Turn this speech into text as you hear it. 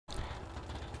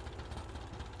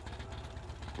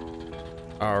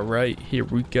All right, here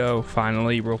we go.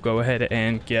 Finally, we'll go ahead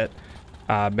and get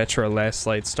Metro Last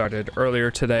Light started.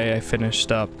 Earlier today, I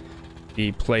finished up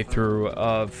the playthrough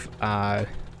of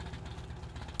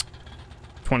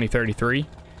 2033.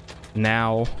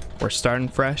 Now we're starting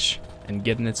fresh and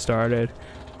getting it started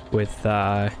with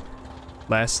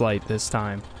Last Light this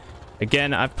time.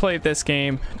 Again, I've played this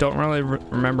game. Don't really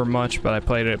remember much, but I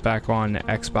played it back on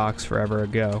Xbox forever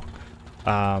ago.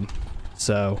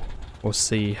 So we'll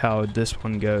see how this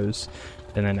one goes,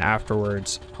 and then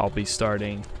afterwards I'll be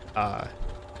starting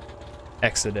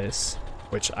Exodus,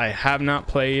 which I have not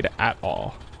played at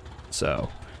all. So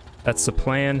that's the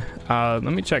plan. Let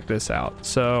me check this out.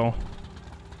 So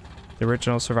the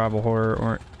original survival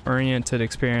horror oriented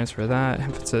experience for that,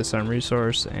 emphasis on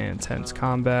resource and intense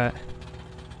combat,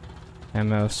 and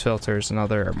most filters and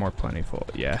other are more plentiful.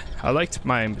 Yeah, I liked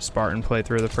my Spartan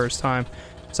playthrough the first time,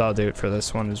 so I'll do it for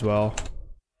this one as well.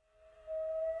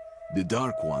 The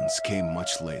Dark Ones came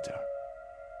much later,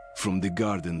 from the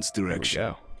garden's direction.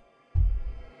 There we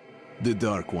go. The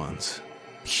Dark Ones,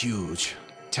 huge,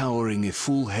 towering a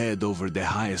full head over the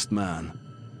highest man.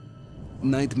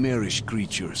 Nightmarish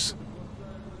creatures,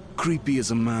 creepy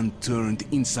as a man turned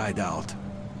inside out.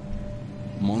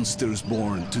 Monsters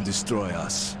born to destroy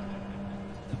us.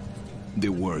 The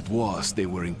word was they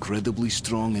were incredibly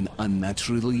strong and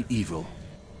unnaturally evil.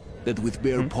 That with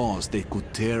bare paws they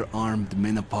could tear armed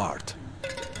men apart.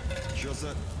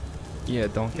 Yeah,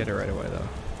 don't get it right away though.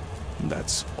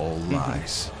 That's all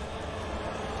lies.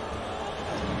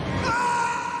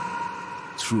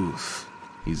 Truth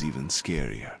is even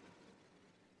scarier.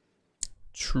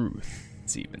 Truth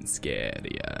is even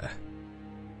scarier.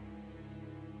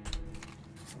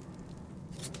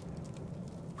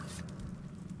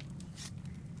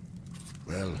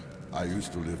 Well, I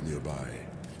used to live nearby.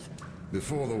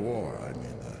 Before the war, I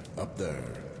mean, up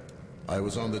there. I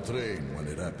was on the train when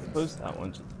it happened. Close that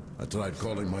one. I tried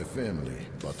calling my family,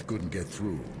 but couldn't get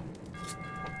through.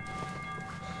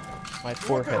 My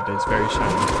forehead is very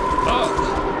shiny. Oh!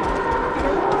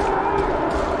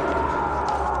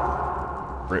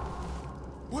 Rip.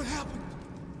 What happened?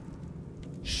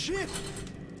 Shit!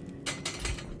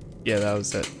 Yeah, that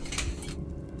was it.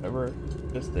 Whoever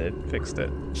just did, fixed it.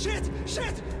 Shit!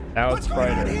 Shit! Now it's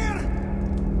brighter.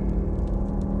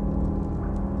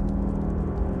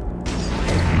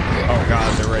 Oh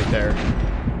god, they're right there.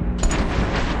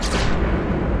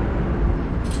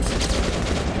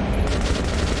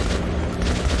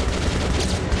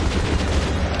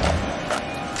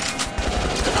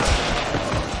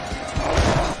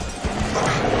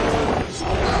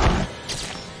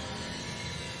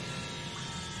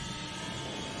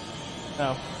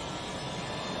 No.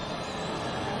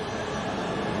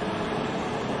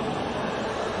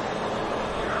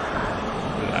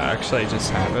 Did that actually just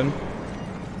happen?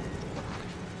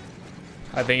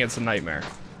 I think it's a nightmare.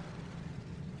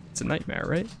 It's a nightmare,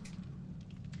 right?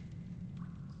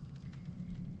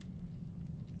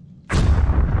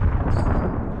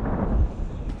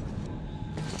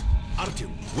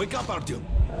 Artyom, wake up, Artyom.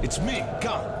 It's me,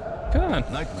 Khan. Khan.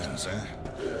 Nightmares, eh?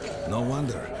 No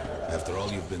wonder, after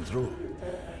all you've been through.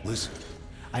 Listen,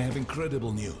 I have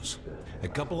incredible news. A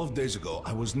couple of days ago,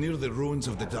 I was near the ruins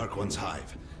of the Dark One's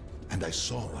hive, and I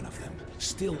saw one of them,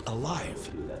 still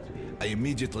alive. I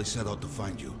immediately set out to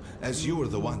find you, as you were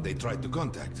the one they tried to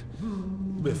contact,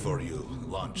 before you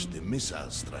launched the missile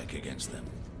strike against them.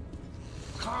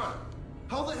 Khan,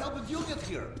 how the hell did you get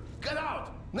here? Get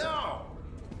out, now!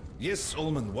 Yes,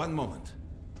 Ullman, one moment.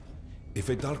 If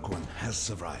a Dark One has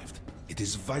survived, it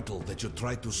is vital that you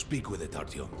try to speak with it,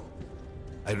 Artyom.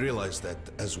 I realize that,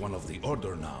 as one of the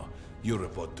Order now, you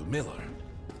report to Miller.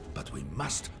 But we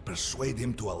must persuade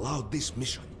him to allow this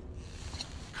mission.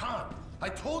 Khan, I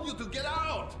told you to get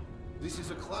out! This is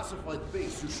a classified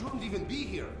base. You shouldn't even be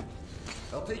here.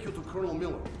 I'll take you to Colonel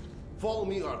Miller. Follow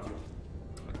me, Artyom.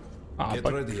 Ah, Get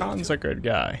but ready, Khan's Artyom. a good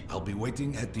guy. I'll be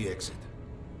waiting at the exit.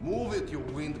 Move it, you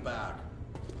windbag.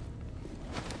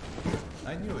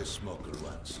 I knew a smoker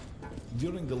once.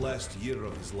 During the last year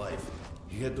of his life,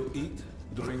 he had to eat,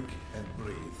 drink, and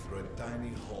breathe through a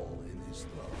tiny hole in his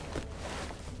throat.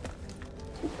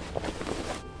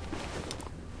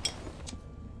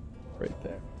 Right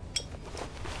there.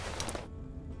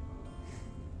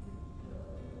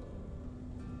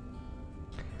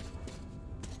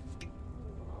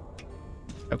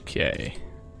 Okay.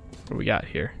 What do we got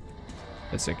here?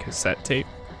 It's a cassette tape.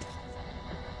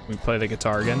 We play the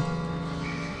guitar again.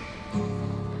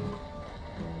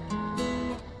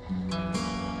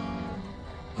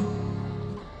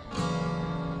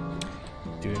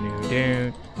 Do do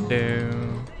do do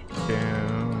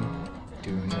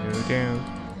do do do.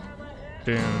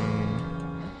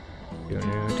 Doom.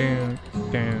 Doom, doom,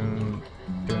 doom,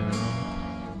 doom.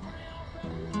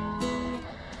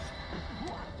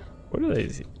 What are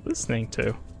they listening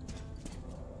to?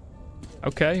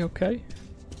 Okay, okay.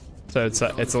 So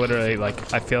it's literally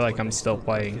like I feel like I'm still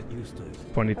playing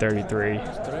 2033.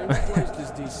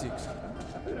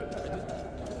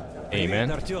 Hey man.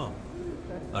 Artyom.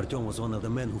 Artyom was one of the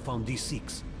men who found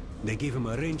D6. They gave him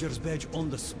a ranger's badge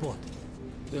on the spot.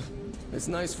 Yeah, it's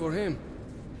nice for him.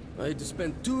 I had to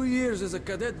spend 2 years as a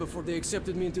cadet before they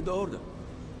accepted me into the order.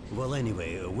 Well,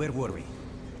 anyway, where were we?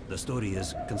 The story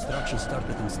is, construction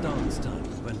started in Stalin's time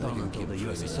and went on until the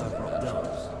USSR broke down.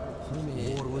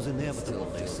 War was inevitable,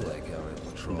 they said.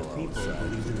 And the people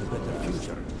believed in a better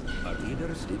future. Our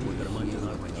leaders put their money on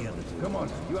Armageddon. Come on,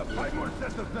 you have 5 more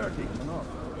sets of 30.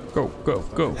 Go, go,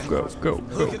 go, go, go, go,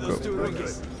 Look at those go. two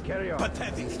rookies. Carry on.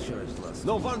 Pathetic.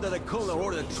 No wonder the colonel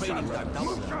ordered training time.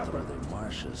 Brother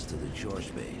marches to the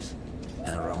George base,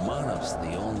 and Romanov's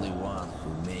the only one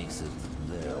who makes it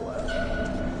there.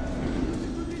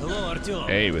 Hello, Artyom.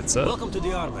 Hey, what's up? Welcome to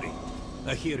the armory.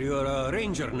 I hear you're a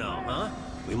ranger now, huh?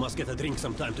 We must get a drink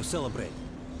sometime to celebrate.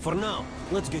 For now,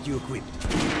 let's get you equipped.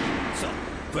 So,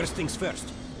 first things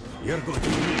first. You're going to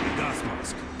need a gas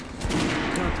mask. You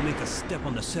can't make a step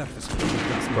on the surface without a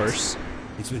gas mask. Worse.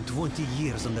 It's been 20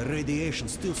 years and the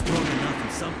radiation's still strong enough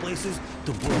in some places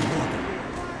to boil water.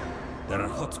 There are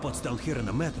hot spots down here in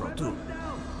the metro, too.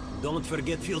 Don't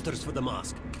forget filters for the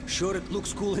mask. Sure, it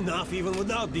looks cool enough even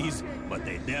without these, but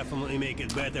they definitely make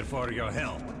it better for your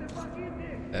health.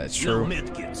 That's true. Now,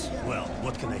 medkits. Well,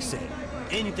 what can I say?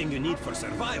 Anything you need for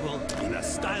survival in a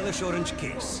stylish orange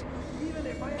case.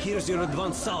 Here's your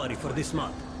advance salary for this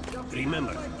month.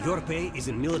 Remember, your pay is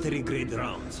in military-grade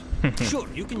rounds. Sure,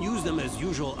 you can use them as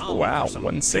usual. Wow,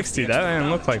 160. That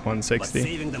didn't look like 160. But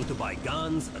saving them to buy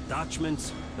guns,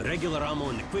 attachments, regular ammo,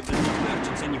 and equipment from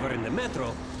merchants anywhere in the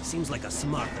metro seems like a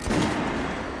smarter move.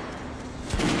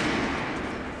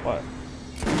 What?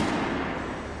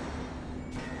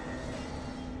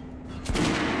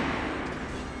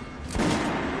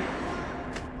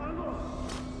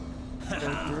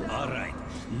 All right,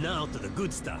 now to the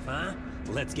good stuff, huh?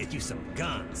 Let's get you some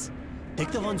guns.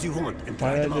 Take the ones you want and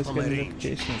Why try did I them out just on get my a range.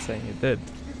 notification saying it did?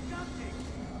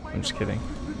 I'm just kidding.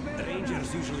 The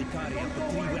Rangers usually carry up to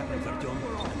 3 weapons, Artyom,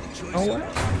 and the choice Oh, of what?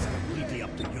 weapons is completely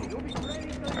up to you.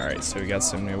 Alright, so we got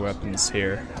some new weapons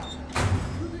here.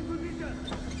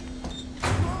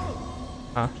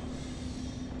 Huh?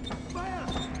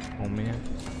 Oh man.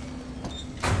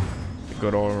 The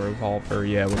good old revolver.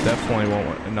 Yeah, we'll definitely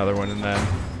want another one in them.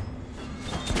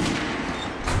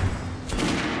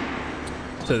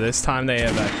 So this time they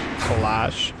have a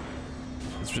Kalash.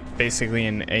 It's basically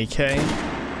an AK.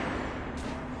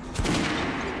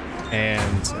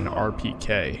 And an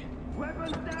RPK.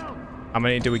 How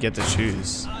many do we get to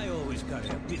choose? I always carry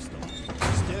a pistol.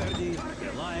 Sturdy,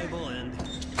 reliable, and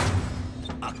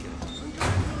accurate.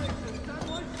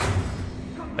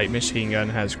 Light machine gun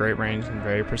has great range and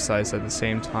very precise at the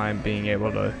same time, being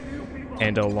able to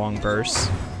handle long bursts.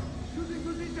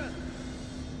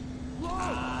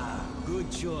 Ah,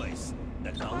 good choice.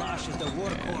 The Kalash is the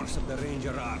workhorse of the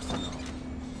Ranger arsenal.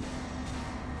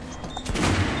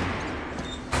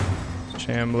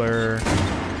 Chambler.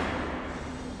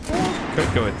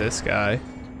 Could go with this guy.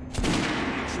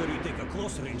 Make sure you take a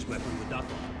close-range weapon with that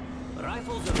one.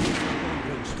 Rifles are good for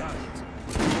long-range targets.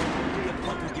 But you don't want to get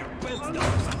caught with your pants down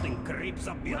or something creeps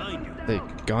up behind you. The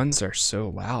guns are so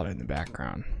loud in the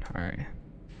background. Alright.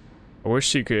 I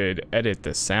wish you could edit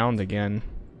the sound again.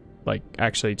 Like,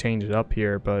 actually change it up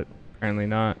here, but apparently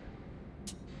not.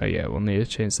 Oh yeah, we'll need to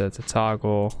change that to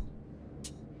toggle.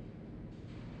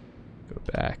 Go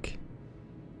back.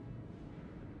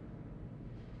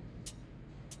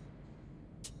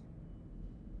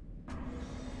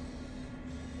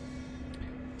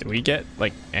 Do we get,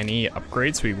 like, any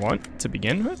upgrades we want to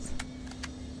begin with?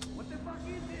 What the fuck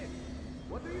is it?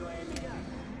 What are you aiming at?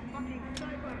 Fucking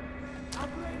sniper! I'll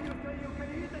blame you so you can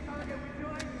hit the target with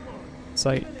your eyes closed.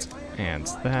 Sight and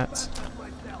that. Myself.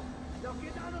 Now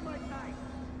get out of my sight.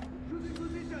 Choosing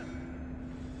position.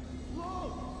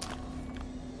 Load.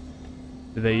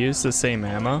 Do they use the same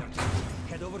ammo?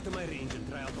 Head over to my range and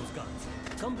try out those guns.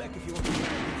 Come back if you want to try a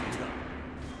different gun.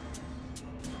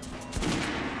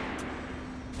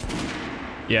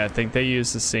 Yeah, I think they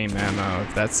use the same ammo.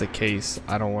 If that's the case,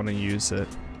 I don't want to use it.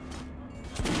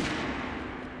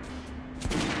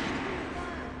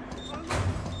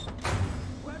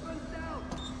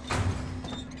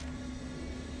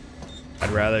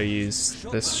 I'd rather use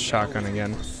this shotgun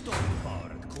again. Stopping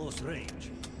power at close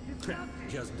range.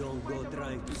 Just don't go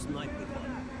trying to snipe with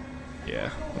one. Yeah,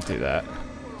 we'll do that.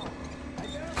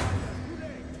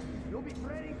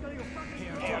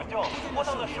 Put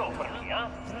on the show for me, huh?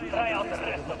 Try out the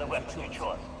rest of the weapons you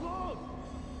chose.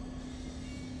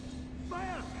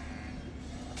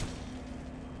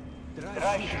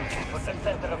 Try shooting for the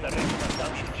center of the regular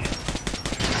junction chip.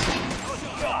 Good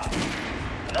job.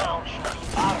 Now shoot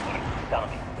armor,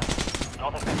 dummy.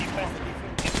 Notice the difference?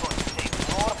 It's going to take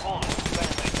more bullets to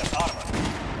penetrate that armor.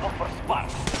 Look for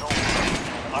sparks and overlays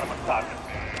in an armored target.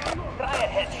 Try a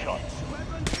headshot.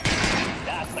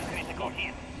 That's the critical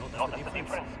hit. Notice the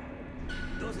difference?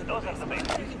 Those are the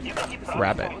basics. You can keep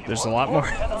Rabbit. There's a lot more.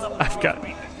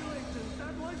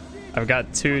 I've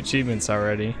got 2 achievements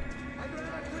already.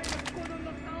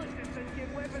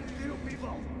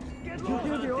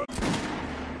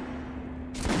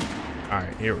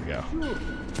 Alright, here we go.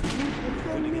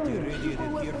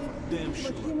 There's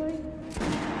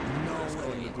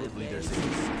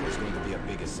going to be a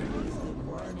big assembly.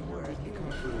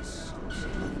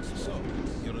 So,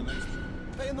 you're the next.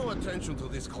 Pay no attention to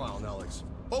this clown, Alex.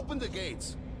 Open the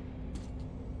gates.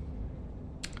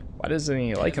 Why doesn't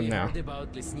he like him now?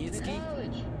 About Lesnitsky?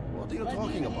 What are you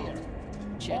talking about?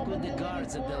 Check with the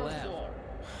guards at the lab.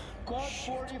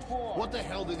 Shit. What the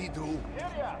hell did he do?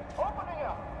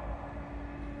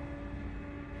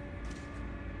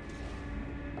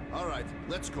 All right,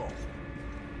 let's go.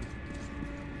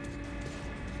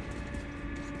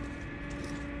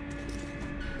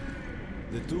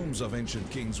 The tombs of ancient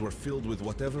kings were filled with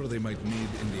whatever they might need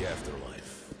in the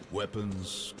afterlife.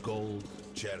 Weapons, gold,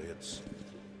 chariots.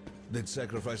 They'd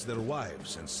sacrifice their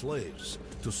wives and slaves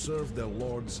to serve their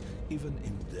lords even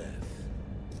in death.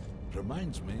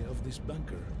 Reminds me of this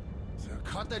bunker.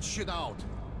 Cut that shit out.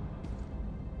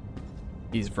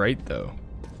 He's right though.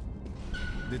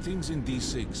 The things in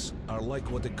D6 are like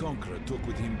what the Conqueror took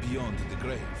with him beyond the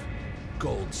grave.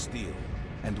 Gold steel,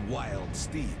 and wild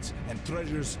steeds, and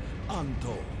treasures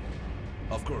untold.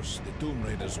 Of course, the Tomb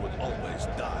Raiders would always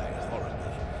die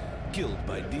horribly, killed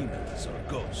by demons or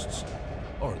ghosts,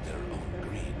 or their own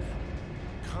greed.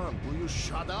 Khan, will you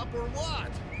shut up or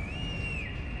what?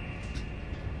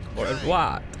 Or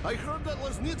what? I heard that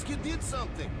Lesnitsky did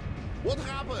something. What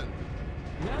happened?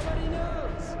 Nobody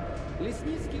knows.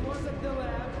 Lesnitsky was at the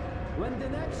lab. When the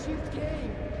next shift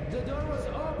came, the door was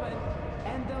open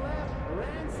and the lab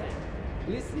ransacked.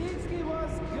 Lesnitsky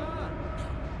was gone.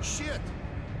 Shit.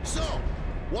 So,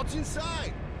 what's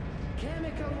inside?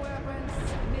 Chemical weapons,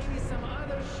 maybe some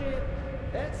other shit.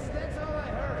 That's all I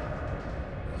heard.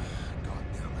 God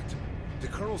damn it. The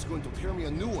Colonel's going to tear me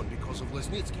a new one because of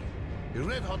Lesnitsky. A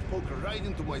red-hot poker right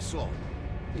into my soul.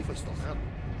 If I still have it.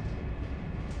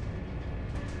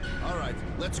 All right,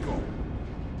 let's go.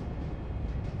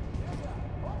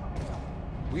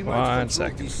 We might control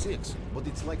D6, but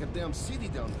it's like a damn city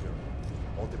down here.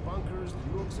 All the bunkers,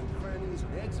 the nooks and crannies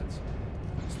and exits.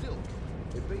 Still,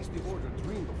 a base the order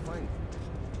dreamed of finding.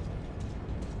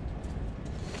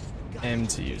 M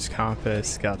to use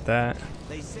compass, got that.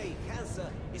 They say cancer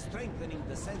is strengthening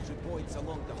the sentry points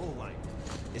along the whole line,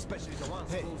 especially the ones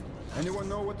close. Anyone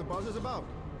know what the buzz is about?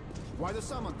 Why the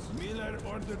summons? Miller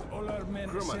ordered all our men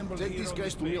Kerman, take these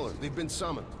guys to Miller. They've been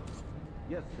summoned.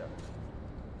 Yes, sir.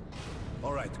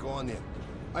 All right, go on in.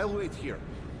 I'll wait here.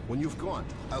 When you've gone,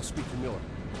 I'll speak to Miller.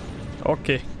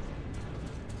 Okay.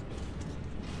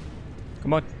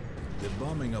 Come on. The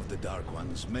bombing of the Dark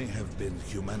Ones may have been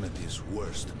humanity's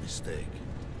worst mistake.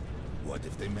 What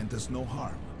if they meant us no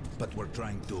harm, but were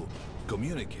trying to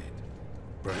communicate?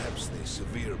 Perhaps the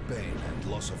severe pain and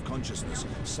loss of consciousness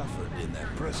suffered in their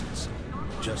presence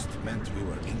just meant we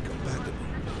were incompatible.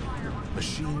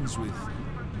 Machines with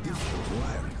different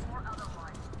wiring.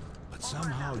 But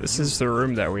somehow this is the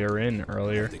room that we were in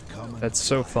earlier. That's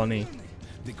so funny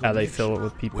how they fill it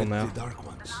with people now. The Dark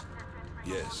Ones.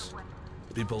 Yes.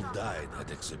 People died at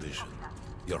exhibition.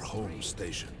 Your home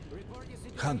station.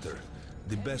 Hunter,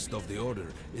 the best of the Order,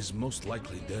 is most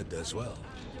likely dead as well.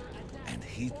 And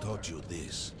he taught you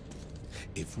this.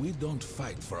 If we don't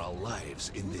fight for our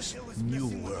lives in this new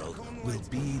world, we'll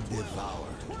be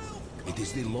devoured. It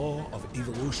is the law of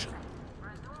evolution.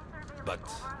 But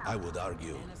I would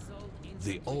argue,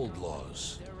 the old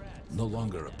laws no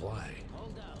longer apply.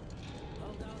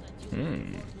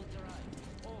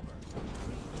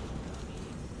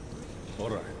 All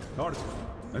right, Artyom,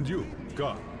 and you,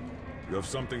 Khan, you have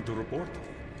something to report?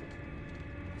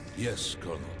 Yes,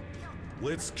 Colonel.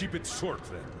 Let's keep it short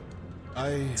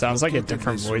then. Sounds like a located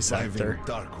different the voice surviving actor.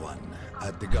 Dark One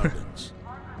at the gardens.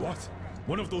 What?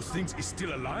 One of those things is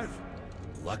still alive?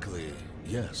 Luckily,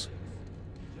 yes.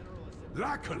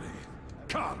 Luckily?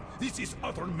 Khan, this is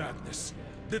utter madness.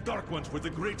 The Dark Ones were the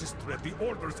greatest threat the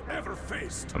Order's ever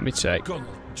faced. Let me check.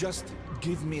 Colonel, just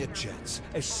give me a chance.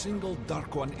 A single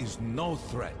Dark One is no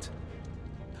threat.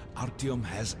 Artyom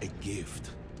has a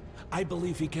gift. I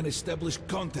believe he can establish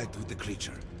contact with the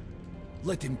creature.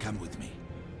 Let him come with me.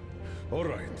 All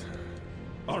right.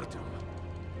 Artyom,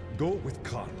 go with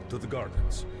Khan to the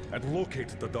gardens and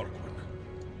locate the Dark One.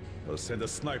 I'll send a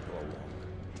sniper along.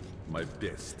 My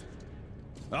best.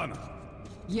 Anna.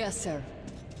 Yes, sir.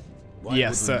 Why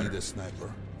Yes, would sir. we need a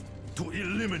sniper? To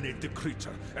eliminate the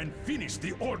creature and finish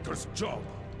the Order's job.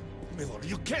 Miller,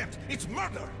 you can't! It's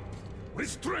murder!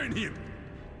 Restrain him!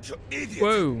 You idiot!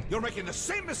 Whoa. You're making the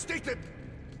same mistake that...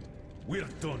 We're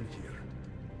done here.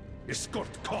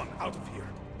 Escort Khan out of here.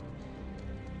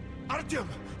 Artyom!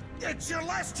 It's your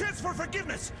last chance for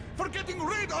forgiveness! For getting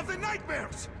rid of the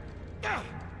nightmares! Ah!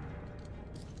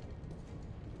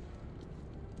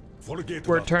 Forget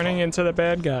We're about turning Khan. into the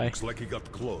bad guy. Looks like he got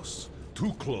close.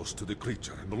 Too close to the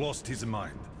creature and lost his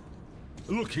mind.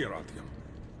 Look here, Artyom.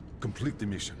 Complete the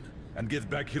mission and get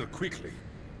back here quickly.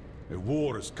 A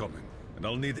war is coming, and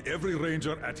I'll need every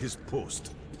ranger at his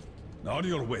post. Now on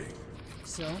your way.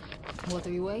 So, what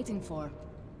are you waiting for?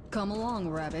 Come along,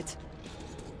 Rabbit.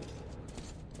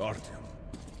 Artyom,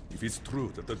 if it's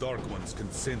true that the Dark Ones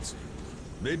can sense you,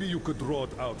 maybe you could draw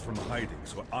it out from hiding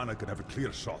so Anna can have a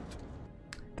clear shot.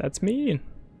 That's mean.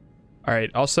 All right.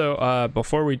 Also,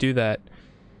 before we do that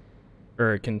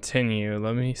or continue,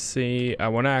 let me see. I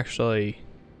want to actually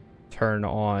turn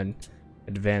on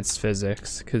advanced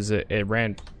physics because it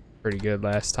ran pretty good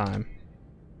last time.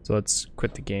 So let's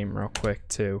quit the game real quick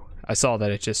too. I saw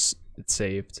that it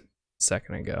saved a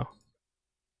second ago.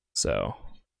 So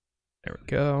there we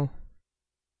go.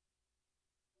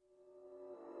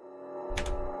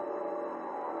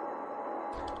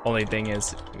 Only thing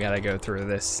is, we gotta go through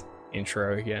this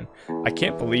intro again. I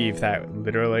can't believe that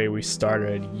literally we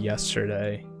started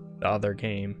yesterday, the other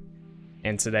game,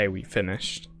 and today we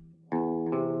finished.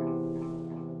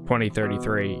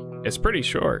 2033. It's pretty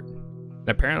short.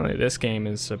 Apparently this game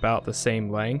is about the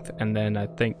same length, and then I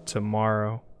think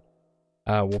tomorrow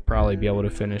we'll probably be able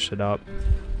to finish it up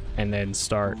and then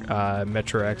start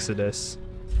Metro Exodus,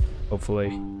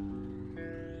 hopefully.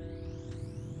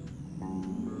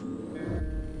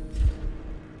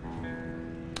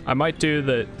 I might do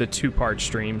the 2-part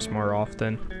streams more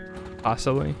often,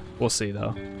 possibly. We'll see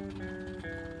though.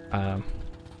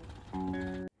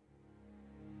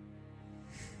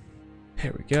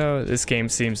 Here we go. This game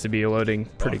seems to be loading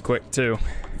pretty quick too.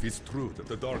 If it's true that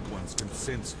the Dark Ones can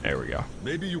sense you, there we go.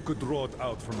 Maybe you could draw it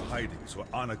out from hiding so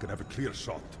Anna can have a clear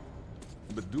shot.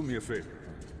 But do me a favor,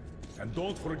 and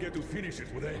don't forget to finish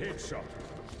it with a headshot.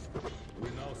 We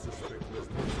now suspect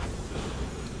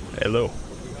Hello.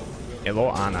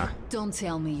 Hello, Anna. Don't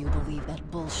tell me you believe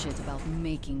that bullshit about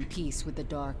making peace with the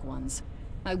Dark Ones.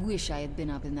 I wish I had been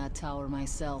up in that tower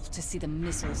myself to see the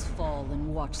missiles fall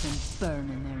and watch them burn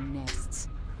in their nests.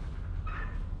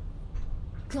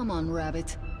 Come on,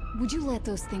 Rabbit. Would you let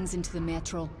those things into the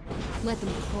metro? Let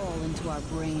them crawl into our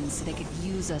brains so they could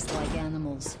use us like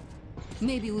animals.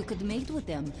 Maybe we could mate with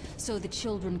them, so the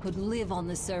children could live on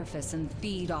the surface and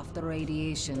feed off the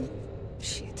radiation.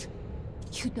 Shit.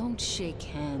 You don't shake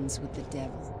hands with the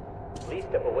devil. Please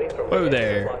step away from Whoa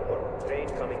there. platform. Train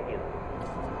coming in.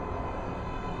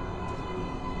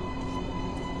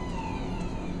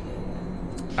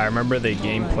 I remember the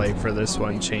gameplay for this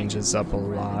one changes up a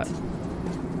lot.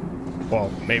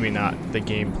 Well, maybe not the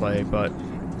gameplay, but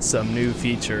some new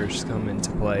features come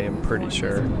into play, I'm pretty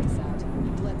sure.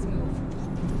 Let's move.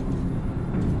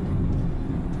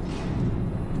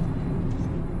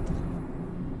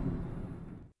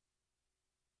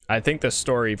 I think the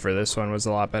story for this one was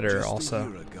a lot better Just also. a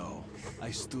year ago,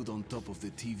 I stood on top of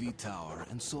the TV tower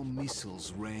and saw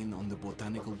missiles rain on the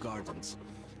botanical gardens,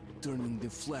 turning the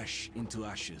flesh into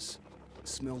ashes,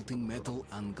 smelting metal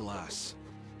and glass.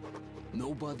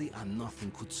 Nobody and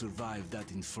nothing could survive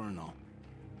that inferno.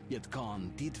 Yet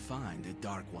Khan did find a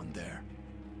Dark One there.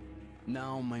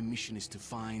 Now my mission is to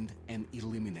find and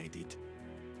eliminate it.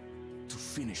 To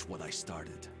finish what I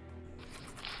started.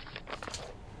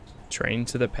 Train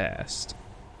to the past.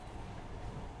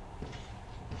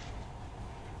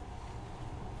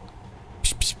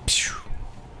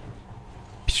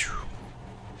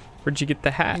 Where'd you get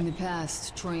the hat? In the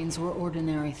past, trains were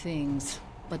ordinary things.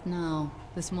 But now,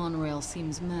 this monorail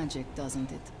seems magic,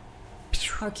 doesn't it?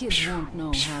 Our kids won't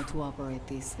know how to operate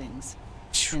these things.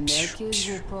 And their kids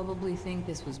will probably think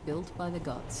this was built by the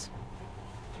gods.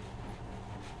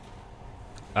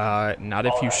 Not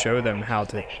if you show them how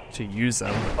to use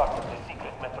them. Part of the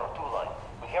secret Metro 2 line.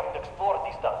 We haven't explored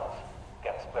these tunnels.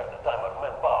 Can't spare the time or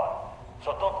manpower.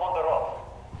 So don't wander off.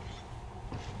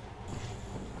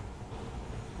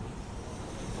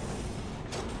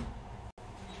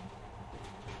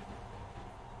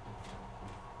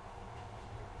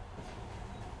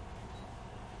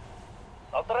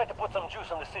 try to put some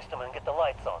juice on the system and get the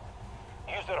lights on.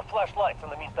 Use their flashlights in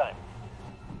the meantime.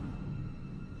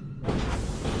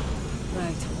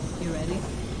 Right. You ready?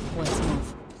 Let's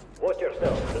move. Watch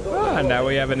yourself. Ah, now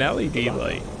we have an LED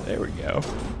light. There we go.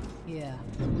 Yeah,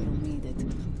 we'll need it.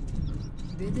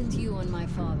 Didn't you and my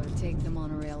father take the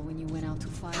monorail when you went out to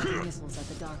fire the missiles at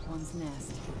the Dark One's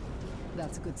nest?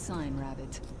 That's a good sign,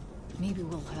 Rabbit. Maybe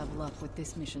we'll have luck with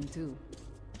this mission too.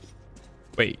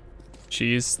 Wait,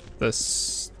 she's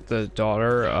the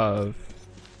daughter of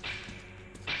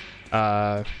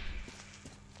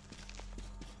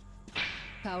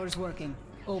Power's working.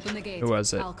 Open the gate. Who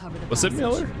was it? I'll cover the Was it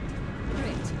Miller?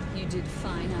 Great. You did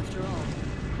fine after all.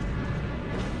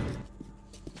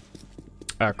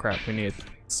 Oh crap, we need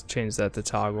to change that to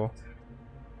toggle.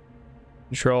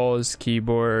 Controls,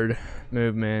 keyboard,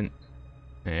 movement,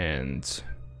 and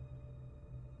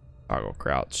toggle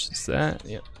crouch. Is that?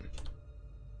 Yep.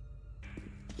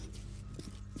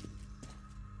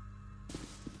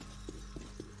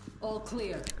 All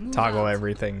clear. Move Toggle out.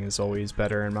 everything is always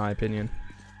better in my opinion.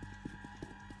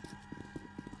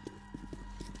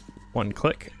 One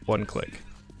click,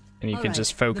 and you All can right.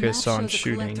 just The focus map on shows a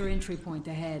collector shooting entry point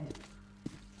ahead.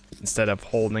 instead of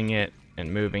holding it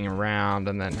and moving around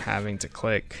and then having to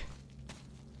click.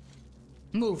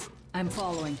 Move. I'm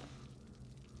following.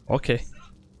 Okay.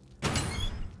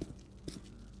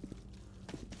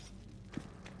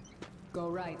 Go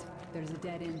right. There's a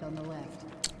dead end on the left.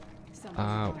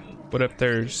 Someone What if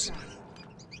there's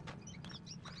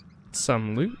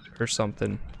some loot or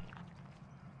something?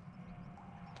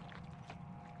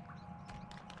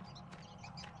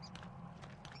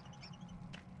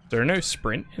 Is there no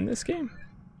sprint in this game?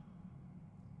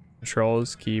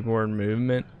 Controls, keyboard,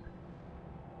 movement,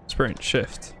 sprint,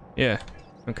 shift. Yeah,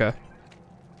 okay.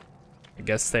 I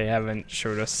guess they haven't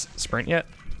showed us sprint yet.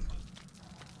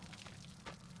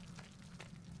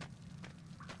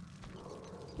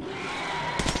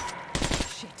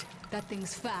 Shit, that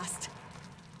thing's fast.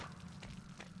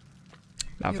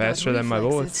 Not You got faster than my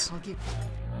reflexes. bullets. I'll keep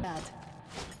that.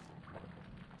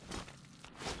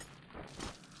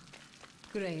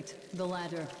 Great, the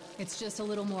ladder. It's just a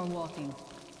little more walking.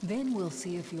 Then we'll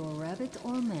see if you're rabbit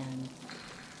or man.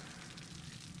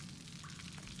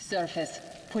 Surface,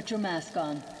 put your mask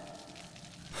on.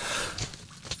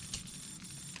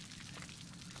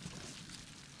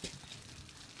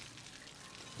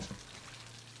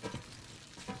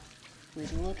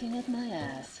 Quit looking at my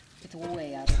ass. It's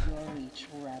way out of your reach,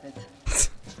 rabbit.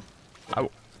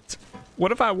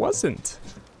 What if I wasn't?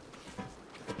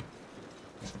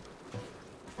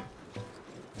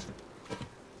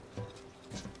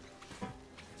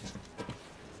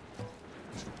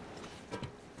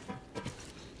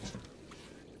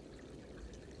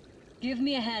 Give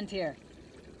me a hand here.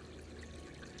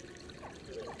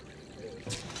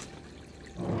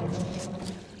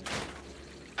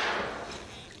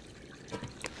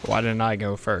 Why didn't I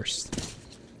go first?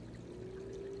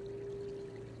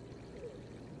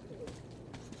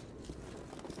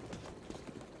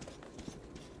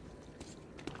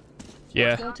 Yeah.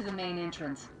 Let's go to the main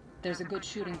entrance. There's a good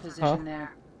shooting position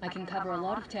there. I can cover a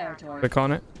lot of territory. Click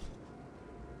on it.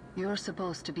 You're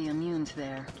supposed to be immune to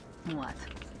their... what?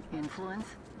 Influence?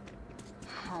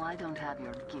 Well, I don't have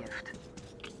your gift.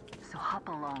 So hop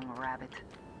along, rabbit.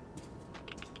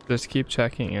 Just keep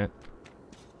checking it.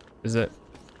 Is it?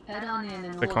 Head on in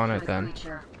and Click look on for it the then.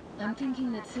 creature. I'm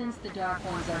thinking that since the Dark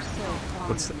Ones are so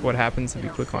fond of you, What happens if you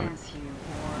they'll click on it? sense you,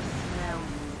 or smell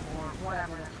you, or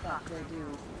whatever the fuck they do,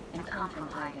 and come from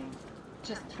hiding.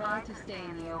 Just try to stay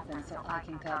in the open so I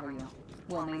can cover you.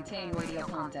 We'll maintain radio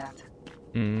contact.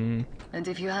 Mm. And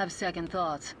if you have second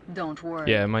thoughts, don't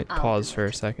worry. Yeah, it might I'll pause do for a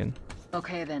it. second.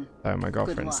 Okay then. Oh, my Good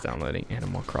girlfriend's luck. downloading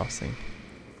Animal Crossing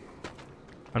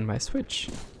on my Switch.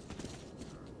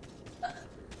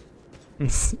 I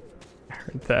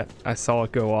heard that. I saw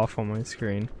it go off on my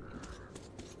screen.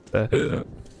 Yeah,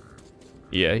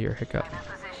 your hiccup. In a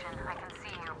position, I can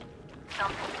see you.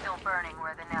 Something's still burning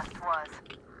where the nest was.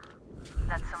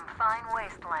 That's some fine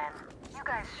wasteland. You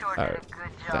guys sure did a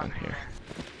good job. Down here.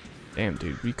 Damn,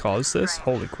 dude, we caused this?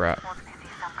 Holy crap. Wants to see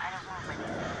some kind of movement.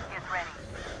 Get ready.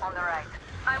 On the right.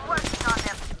 I'm working on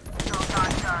them. Those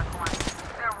aren't dark ones.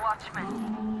 They're watchmen.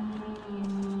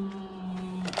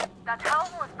 That howl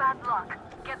was bad luck.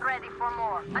 Get ready for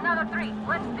more. Another 3.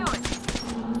 Let's do it.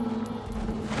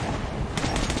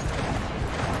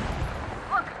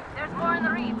 Look, there's more in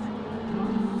the reeds.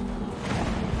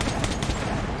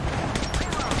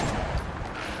 Reload.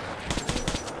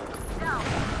 Down.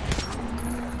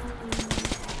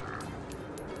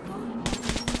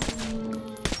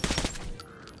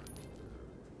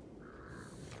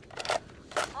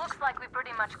 Looks like we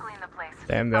pretty much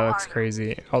Damn, that looks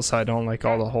crazy. Also, I don't like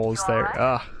all the holes there.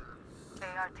 Ah. Hey,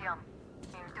 Artyom.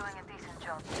 You're doing a decent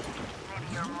job. Maybe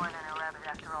you're more than a rabbit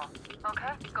after all.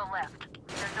 Okay, go left.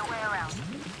 There's a way around.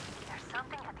 There's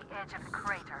something at the edge of the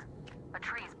crater. A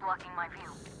tree is blocking my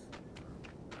view.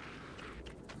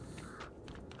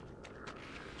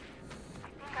 I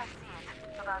think I see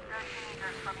it. About 30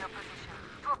 meters from your position.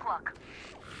 2 o'clock.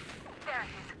 There it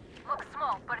is. Looks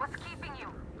small, but what's keeping you?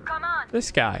 Come on!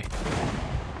 This guy.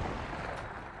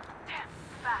 Damn,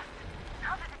 fast.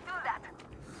 How did it do that?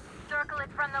 Circle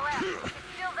it from the left. It's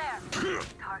still there.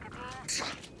 Targeting.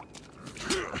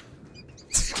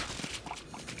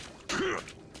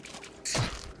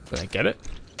 Did I get it?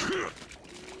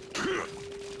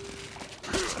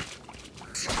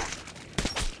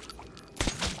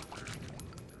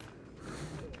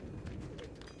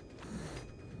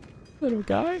 Little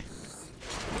guy.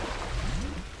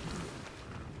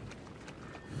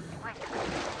 Wait.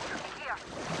 Here.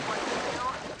 What do you do?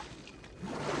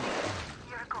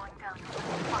 You're going down, you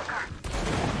fucker.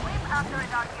 Swim after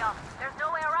it, Artyom. There's no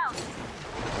way around.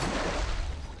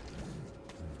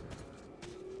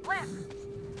 Left.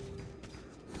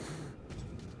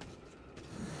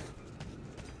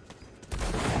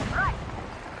 Right.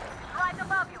 Right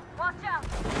above you. Watch out.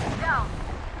 Down.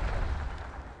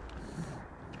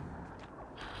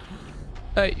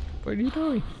 Hey, what are you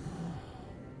doing?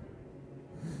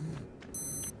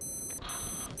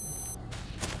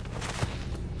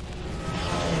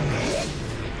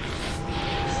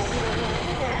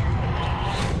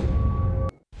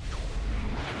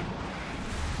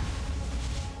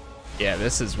 Yeah,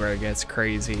 this is where it gets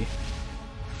crazy.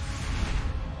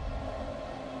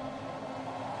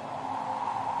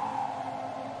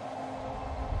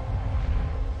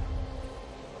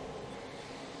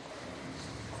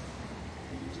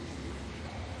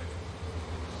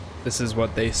 This is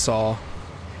what they saw,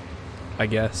 I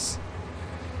guess.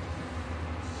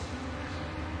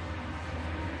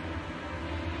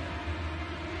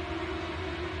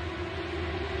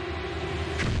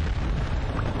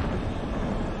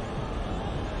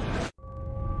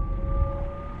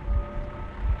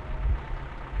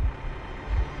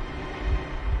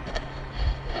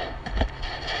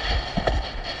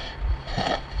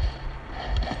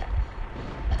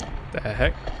 The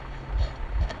heck?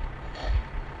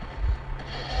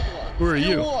 Who are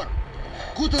you?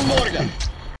 Guten Morgen.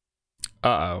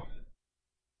 Uh-oh.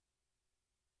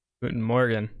 Guten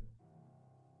Morgen.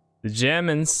 The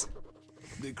Germans.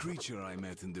 The creature I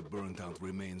met in the burnt-out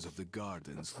remains of the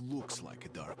gardens looks like a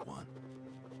dark one.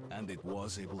 And it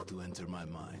was able to enter my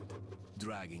mind,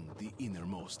 dragging the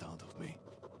innermost out of me.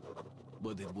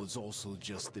 But it was also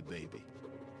just a baby.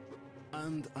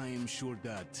 And I am sure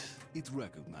that it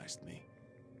recognized me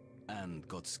and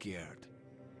got scared.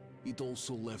 It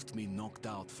also left me knocked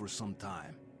out for some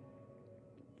time.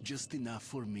 Just enough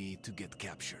for me to get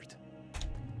captured.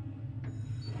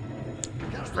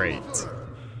 Great.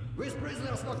 These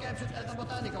prisoners were captured at the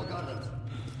botanical gardens.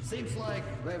 Seems like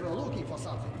they were looking for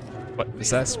something. What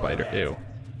does that spider do?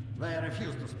 They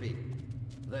refuse to speak.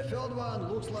 The third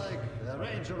one looks like a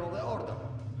ranger of the order.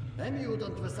 A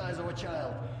mutant the size of a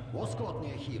child was caught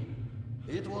near him.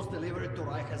 It was delivered to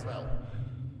Reich as well.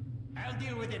 I'll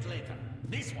deal with it later.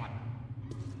 This one.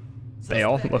 They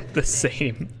all look the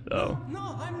same, though.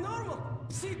 No, I'm normal.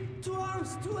 See, 2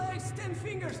 arms, 2 legs, 10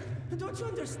 fingers. Don't you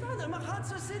understand? I'm a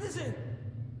Hansa citizen.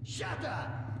 Shut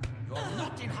up! You're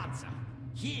not in Hansa.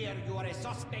 Here you are a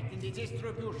suspect in the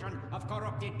distribution of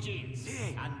corrupted genes.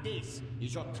 And this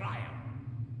is your trial.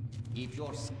 If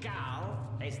your skull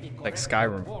has the correct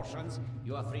Skyrim. proportions,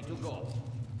 you are free to go.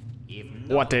 If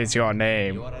not, What is your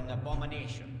name? you are an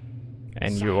abomination.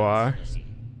 And you are?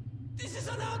 This is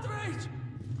an outrage!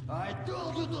 I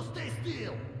told you to stay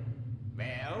still.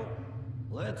 Well,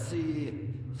 let's see.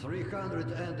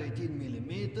 318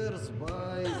 millimeters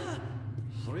by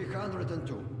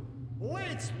 302.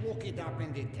 let's look it up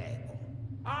in the table.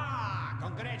 Ah,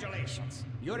 congratulations.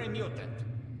 You're a mutant.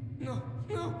 No,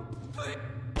 please.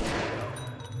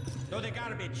 To the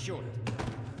garbage chute.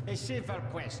 A simple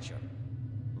question.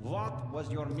 What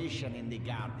was your mission in the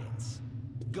gardens?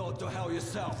 Go to hell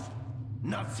yourself,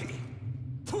 Nazi.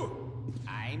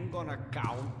 I'm gonna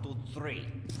count to 3.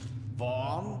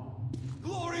 1.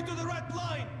 Glory to the red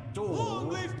line. 2. Long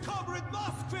live Comrade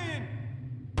Mothfin.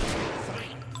 3.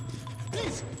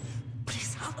 Please,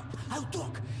 I'll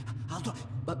talk.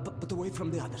 But away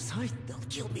from the other side. They'll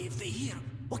kill me if they hear.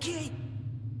 Okay?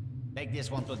 Take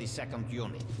this one to the 2nd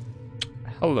unit.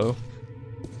 Hello.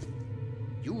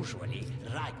 Usually,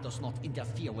 Reich does not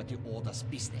interfere with the Order's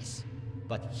business.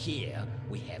 But here,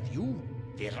 we have you,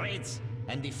 the Reds,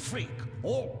 and the Freak,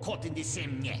 all caught in the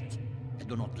same net. I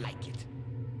do not like it.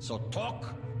 So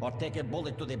talk or take a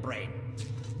bullet to the brain.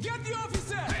 Get the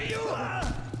officer! Hey, you!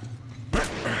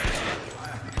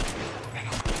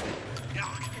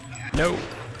 No.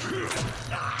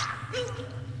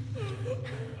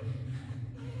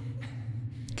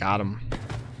 Got him.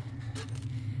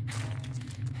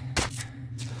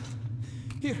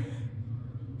 Here.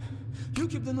 You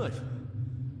keep the knife.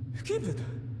 Keep it.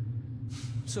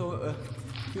 So,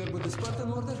 you're with the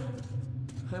Spartan order?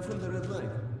 I'm from the Red Line.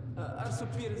 Our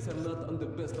superiors are not on the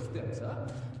best of terms, huh?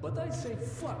 But I say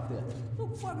fuck that. Oh,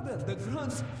 fuck that. The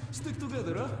grunts stick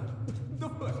together, huh?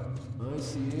 I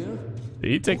see, yeah?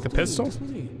 Did he take the pistol?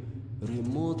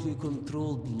 Remotely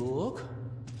controlled block?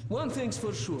 One thing's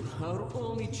for sure. Our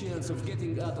only chance of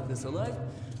getting out of this alive,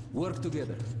 work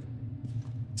together.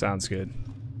 Sounds good.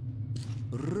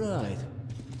 Right.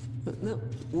 Now,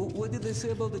 what did they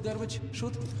say about the garbage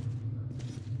chute?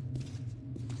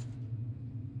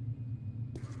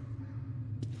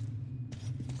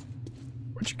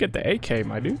 Where'd you get the AK,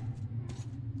 my dude?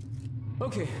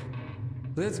 Okay,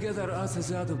 let's get our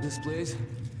asses out of this place.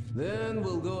 Then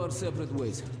we'll go our separate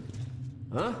ways.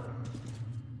 Huh?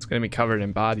 It's gonna be covered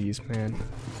in bodies, man.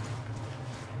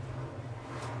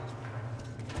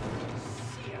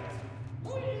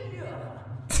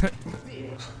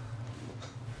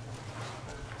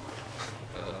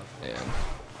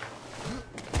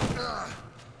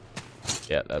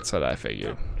 Yeah, that's what I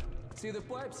figured. See the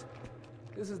pipes?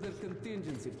 This is their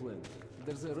contingency plan. If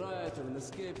there's a riot or an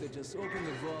escape, they just open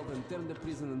the valve and turn the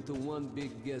prison into one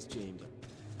big gas chamber.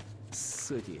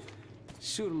 Sooty.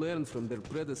 Sure learned from their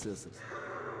predecessors.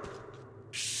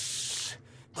 Shh.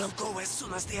 We'll go as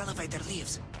soon as the elevator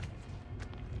leaves.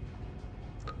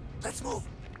 Let's move.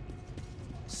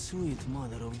 Sweet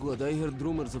mother of God, I heard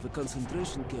rumors of a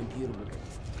concentration camp here, but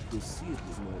to see it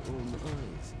with my own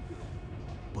eyes.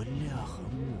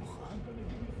 Бляха-муха.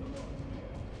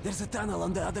 There's a tunnel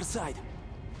on the other side.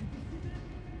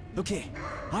 Okay,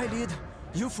 I lead,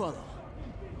 you follow.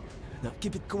 Now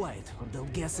keep it quiet, or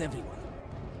they'll guess everyone.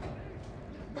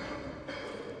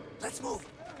 Let's move.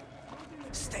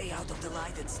 Stay out of the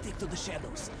light and stick to the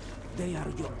shadows. They are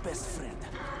your best friend.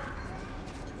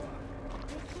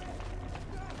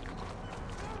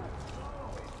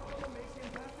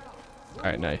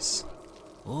 Alright, nice.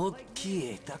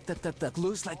 Okay, tak.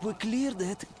 Looks like we cleared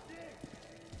it.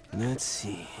 Let's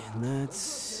see.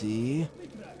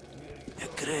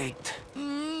 Great.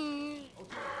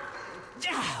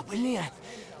 Ah, блин.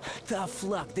 Tough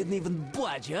luck, didn't even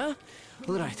budge, huh?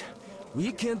 Alright,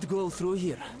 we can't go through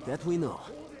here, that we know.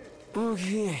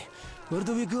 Okay, where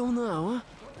do we go now, huh?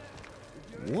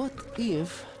 What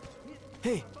if...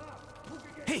 Hey,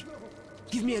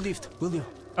 give me a lift, will you?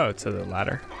 Oh, to the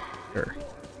ladder. Sure.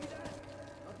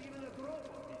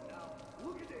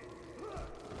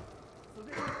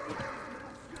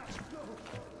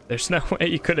 There's no way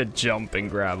you could have jumped and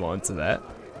grab onto that.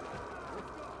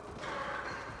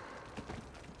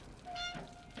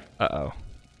 Uh-oh.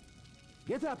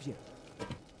 Get up here.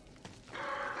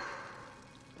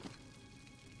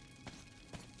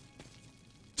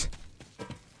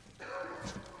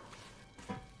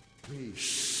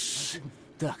 Shh.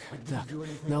 Duck.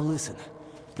 Now listen.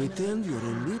 Pretend you're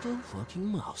a little fucking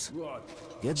mouse.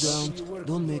 Get down.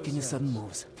 Don't make any sudden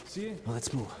moves. Now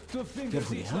let's move.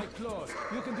 Carefully, huh?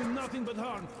 You can do nothing but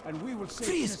harm, and we will save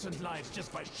innocent lives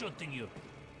just by shooting you.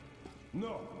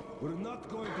 No, we're not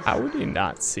going to. How would he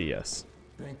not see us?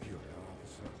 Thank you,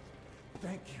 officer.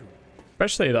 Thank you.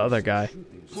 Especially the other guy.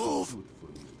 Move!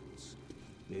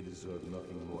 They deserve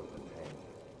nothing more than hanging.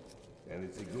 And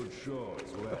it's a good show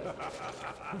as well.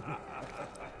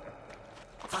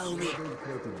 Follow me.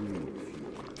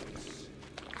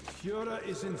 Führer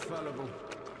is infallible.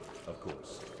 Of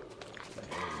course. The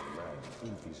hanged man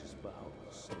empties his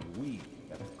bowels, and we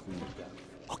have to clean it up.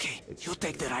 Okay, you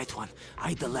take the right one,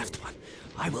 I the left one.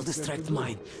 I will distract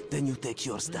mine, then you take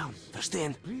yours down.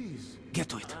 Verstehen? Please. Get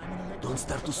to it. Don't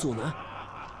start too soon, huh?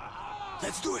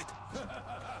 Let's do it.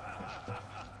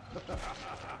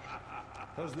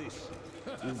 How's this?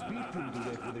 We'll beat him to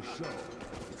death with a show.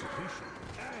 It's efficient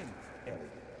and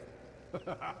elegant.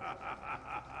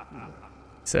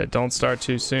 Said don't start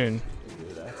too soon.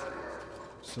 Hear that?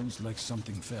 Sounds like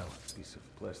something fell. Piece of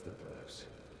plaster, perhaps.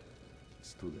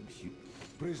 It's too damn huge.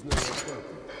 Prisoner of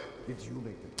Turkey, did you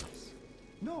make the mess?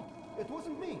 No, it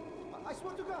wasn't me. I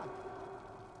swear to God.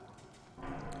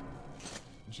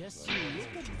 Just look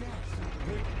at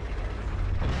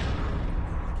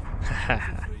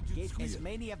that. Get as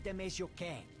many of them as you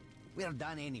can. We're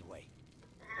done anyway.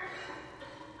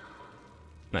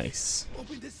 Nice.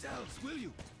 Open the cells, will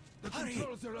you? Hurry!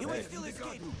 He will still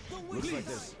escape! Don't wait like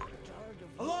this!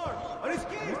 Alarm! An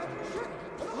escape!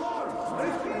 Alarm! An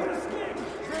escape!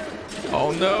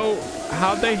 Oh no!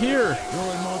 How'd they hear?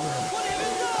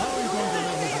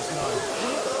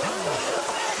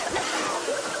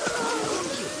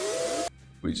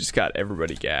 We just got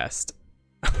everybody gassed.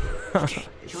 Okay,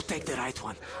 you take the right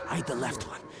one, I the left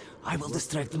one. I will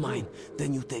distract mine,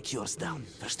 then you take yours down.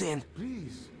 Understand?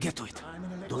 Please. Get to it.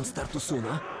 Don't start too soon,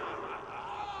 huh?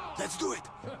 Let's do it!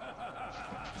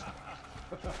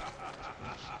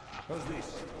 How's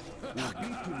this?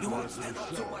 You won't stand up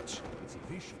too much. It's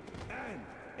efficient and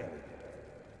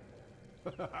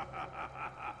elegant.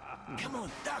 Come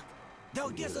on, duck! They'll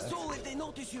guess us all if they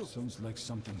notice you. Sounds like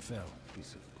something fell.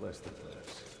 Piece of plastic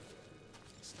glass.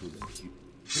 Student here.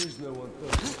 There's no one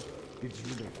there. Did you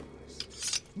make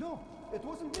this? No, it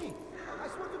wasn't me. I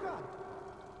swear to God.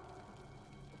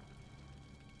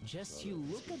 Just you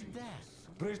look at that.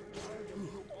 You're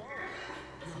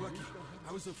lucky.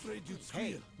 I was afraid you'd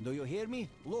scream. Hey, do you hear me?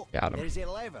 Look, Got him. there's a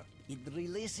lever. It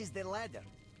releases the ladder.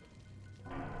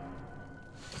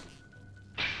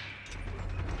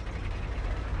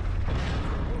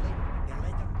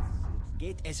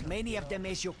 Get as many of them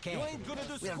as you can.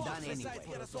 We're done anyway.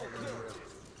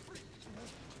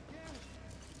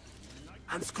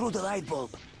 Unscrew the light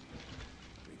bulb.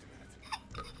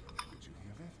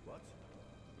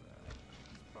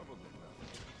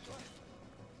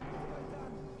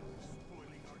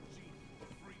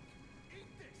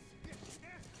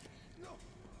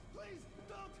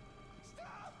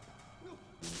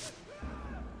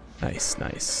 Nice,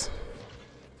 nice.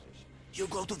 You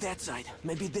go to that side.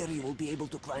 Maybe there you will be able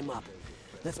to climb up.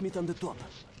 Let's meet on the top.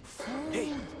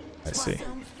 Hey, I see.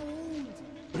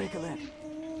 break a leg.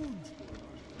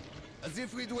 As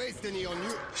if we'd waste any on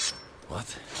you. What?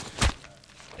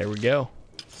 There we go.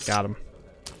 Got him.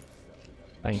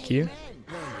 Thank you.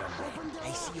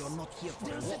 I see you're not here for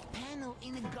There's a panel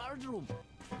in the guard room.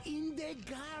 In the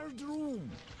guard room.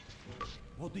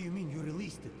 What do you mean you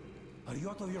released it? Are you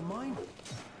out of your mind?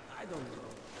 I don't know.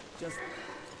 Just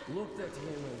looked at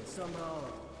him and somehow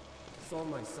saw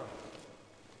my son.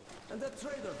 And that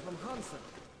trader from Hansa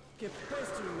kept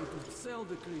pestering me to sell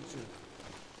the creature.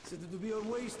 Said it would be a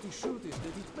waste to shoot it,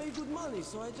 that he'd pay good money,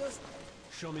 so I just...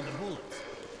 Show me the bullets.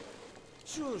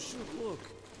 Sure, look.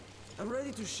 I'm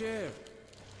ready to share.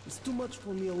 It's too much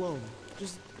for me alone.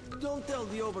 Just don't tell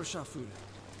the Oberscharführer.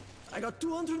 I got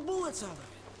 200 bullets out of it.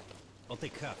 I'll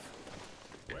take half.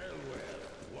 Well,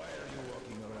 why are you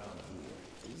walking around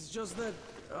here? It's just that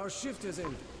our shift is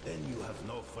ended. Then you have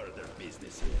no further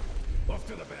business here. Off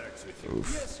to the barracks with you.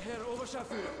 Oof. Yes, Herr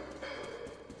Oberscharführer.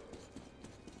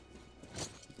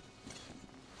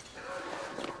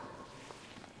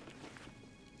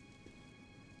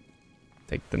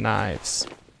 Take the knives.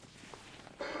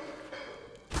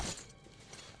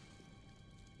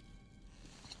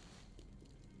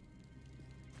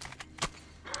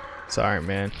 Sorry,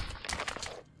 man.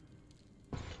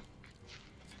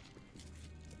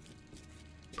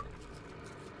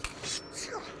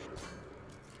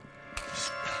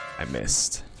 I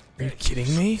missed. Are you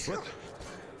kidding me?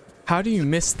 How do you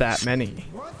miss that many?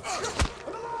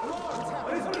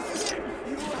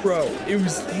 Bro, it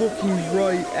was looking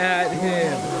right at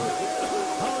him.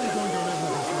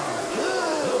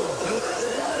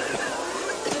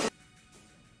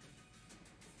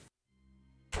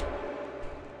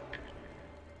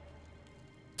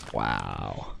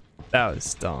 Wow, that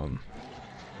was dumb.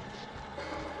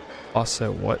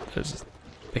 Also, what is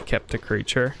they kept a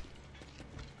creature?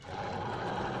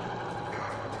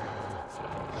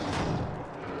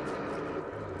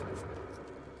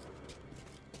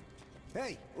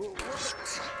 Hey!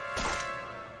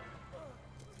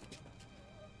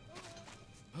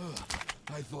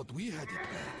 I thought we had it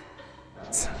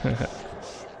bad.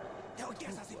 They'll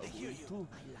guess us if they hear you.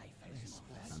 My life is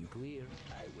unclear.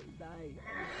 I will die.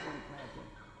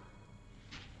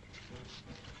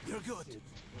 You're good.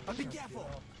 But be careful.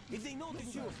 If they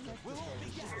notice you, we'll all be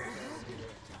gassed.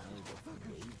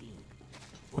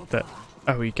 What the?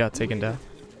 Oh, he got taken down.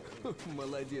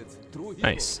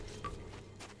 Nice.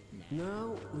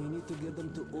 Now we need to get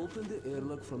them to open the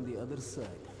airlock from the other side.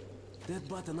 That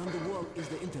button on the wall is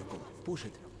the intercom. Push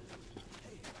it.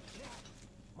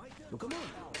 Now come on.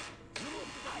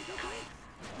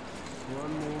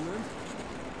 One moment.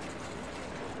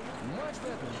 Much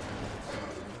better.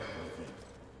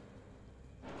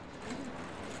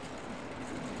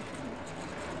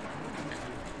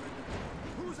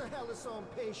 Who the hell is so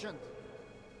impatient?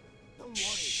 Don't worry.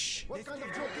 What kind of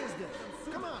joke is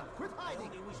this? Come on, quit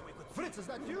hiding! Fritz, is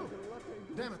that you?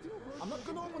 Damn it, I'm not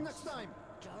gonna open next time!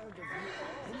 Charge of you.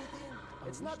 Anything?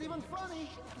 It's not even funny.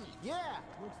 Yeah,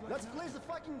 let's play the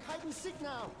fucking hide and seek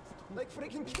now, like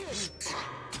freaking kids.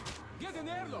 Get an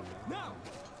airlock now.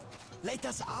 Let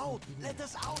us out! Let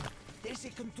us out! There's a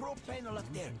control panel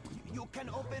up there. You can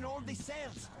open all the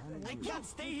cells. I can't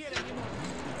stay here anymore.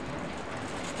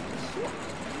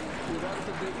 You're out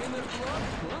of the inner block,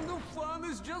 and the fun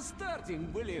is just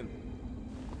starting, William.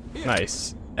 Here,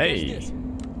 Nice. Hey.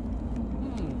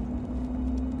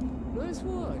 Nice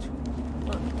watch.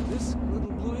 This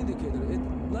little blue indicator, it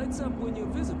lights up when you're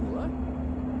visible, huh?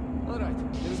 Alright,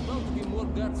 there's bound to be more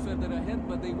guards further ahead,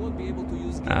 but they won't be able to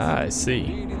use gas. Ah, I see.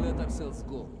 Really let ourselves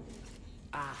go.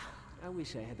 Ah, I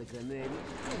wish I had a grenade.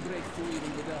 I'll break through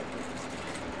even without it.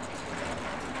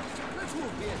 Let's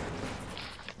move, Ben.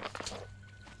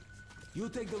 You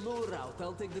take the lower route,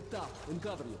 I'll take the top and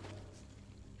cover you.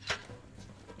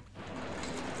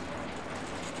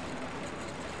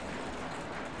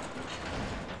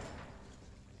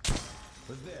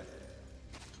 What's there?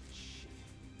 Shit.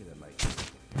 Get a light.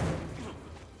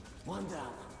 One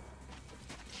down.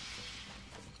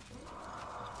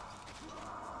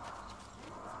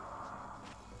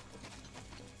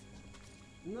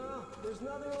 No, there's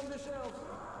nothing on the shelf.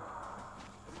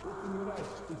 Open your eyes.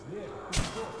 It's there. It's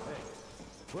there. Hey.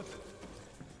 What the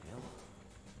hell?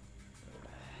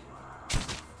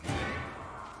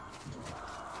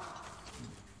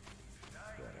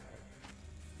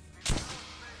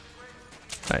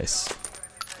 Nice.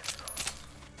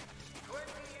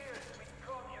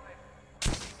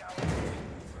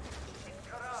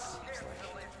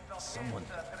 Someone.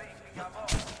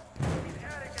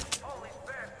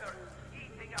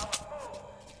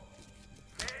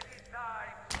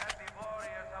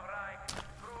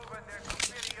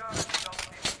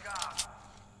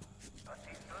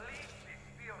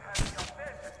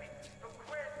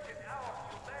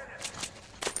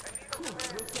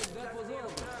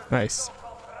 Nice.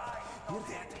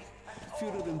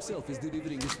 Führer himself is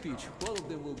delivering a speech. All of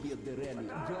them will be at the rally.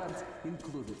 Guards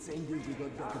included. Same day we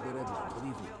got back at the red line,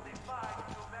 believe me.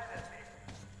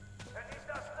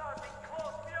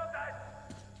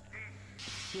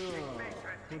 So,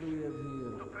 what do we have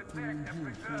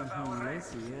here? I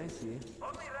see.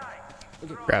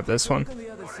 Okay. Grab this one. Look on the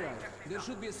other side. There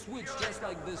should be a switch just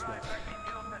like this one.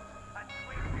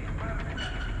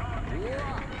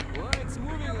 Well, it's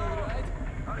moving all right.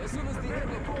 As soon as the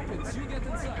airlock opens, you get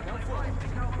inside. I'll follow.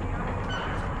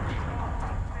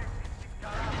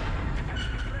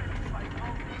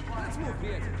 Let's move,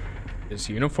 Piet. His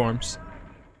uniforms.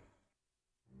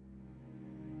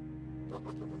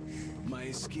 My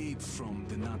escape from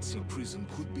the Nazi prison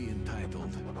could be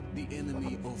entitled "The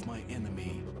Enemy of My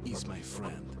Enemy is My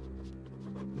Friend."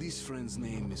 This friend's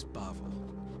name is Pavel.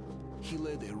 He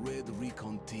led a red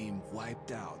recon team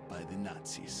wiped out by the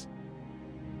Nazis.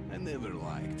 I never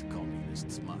liked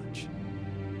communists much,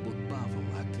 but Pavel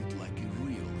acted like a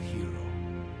real hero.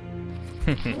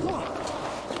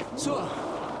 So,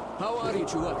 how are you,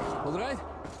 Chuvak? All right?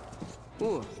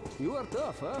 Oh, you are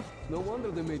tough, huh? No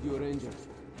wonder they made you a ranger.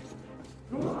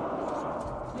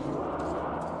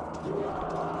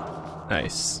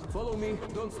 Nice. Follow me,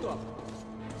 don't stop.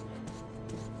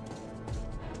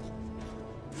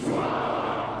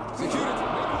 Security,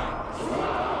 make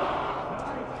way!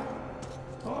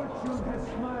 Fortune has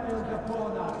smiled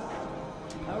upon us.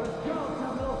 Our scouts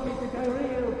have located a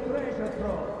real treasure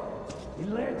trove. The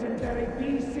legendary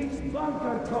B6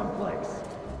 bunker complex.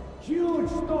 Huge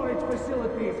storage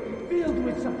facilities filled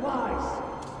with supplies.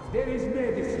 There is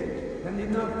medicine and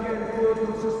enough canned food to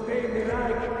sustain the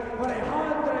Reich for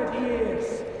 100 years.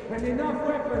 And enough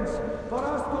weapons for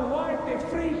us to wipe the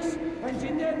freaks and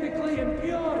genetically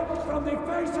impure from the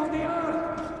face of the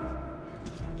earth.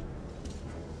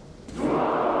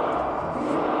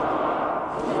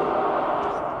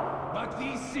 But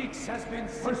B6 has been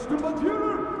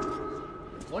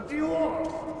What do you want?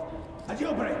 A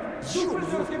jailbreak!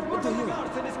 Suppress the border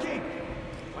guards and escape!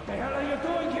 What the hell are you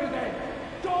doing here then?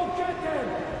 Go get them!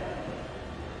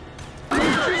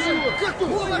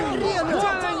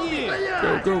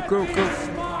 Go.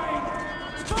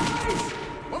 Spies!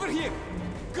 Over here!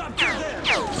 Got them there!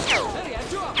 Hey,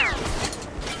 Artyom!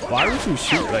 Why would you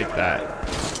shoot like that?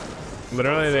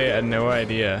 Literally, they had no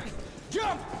idea.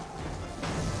 Jump!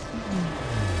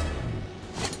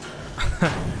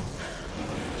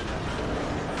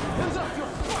 Hands up, you're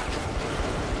fucked!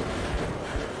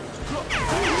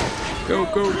 Go.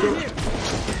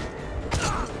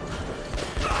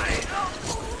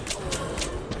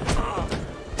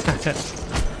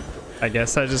 I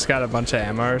guess I just got a bunch of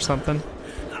ammo or something.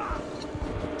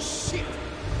 Shit!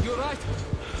 You're right.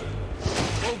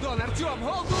 Hold on, Artyom,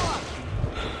 hold on!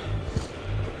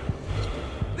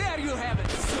 There you have it,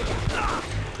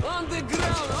 sugar! On the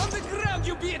ground,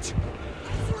 you bitch!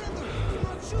 I surrender! Do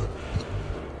not shoot!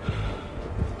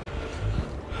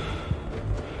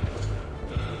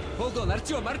 Hold on,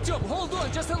 Artyom, hold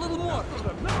on, just a little more!